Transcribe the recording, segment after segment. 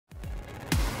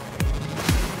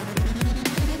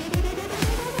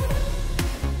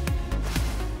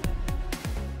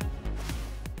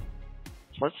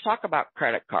Let's talk about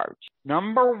credit cards.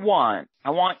 Number one, I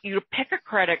want you to pick a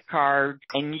credit card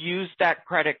and use that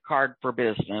credit card for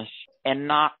business and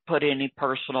not put any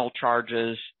personal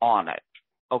charges on it.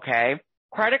 Okay?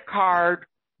 Credit card,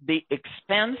 the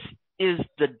expense is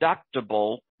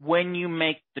deductible when you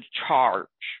make the charge.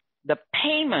 The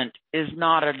payment is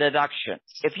not a deduction.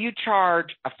 If you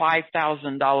charge a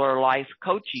 $5,000 life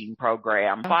coaching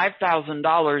program,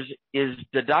 $5,000 is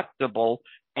deductible,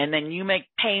 and then you make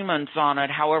payments on it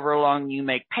however long you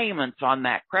make payments on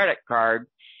that credit card.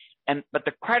 But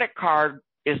the credit card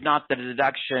is not the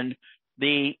deduction.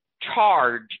 The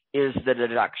charge is the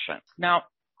deduction. Now,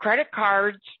 credit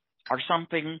cards are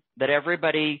something that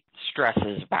everybody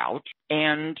stresses about,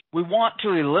 and we want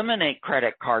to eliminate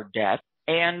credit card debt.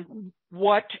 And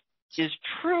what is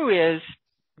true is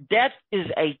debt is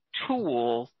a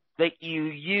tool that you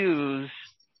use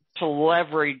to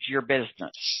leverage your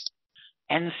business.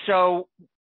 And so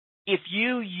if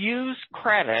you use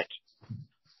credit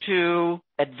to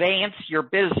advance your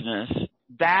business,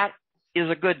 that is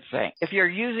a good thing. If you're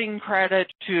using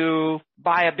credit to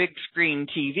buy a big screen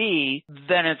TV,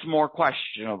 then it's more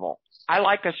questionable. I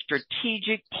like a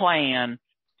strategic plan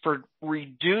for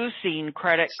reducing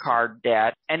credit card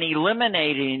debt and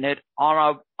eliminating it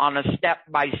on a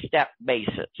step-by-step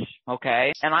basis,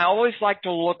 okay? And I always like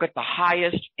to look at the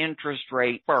highest interest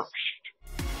rate first.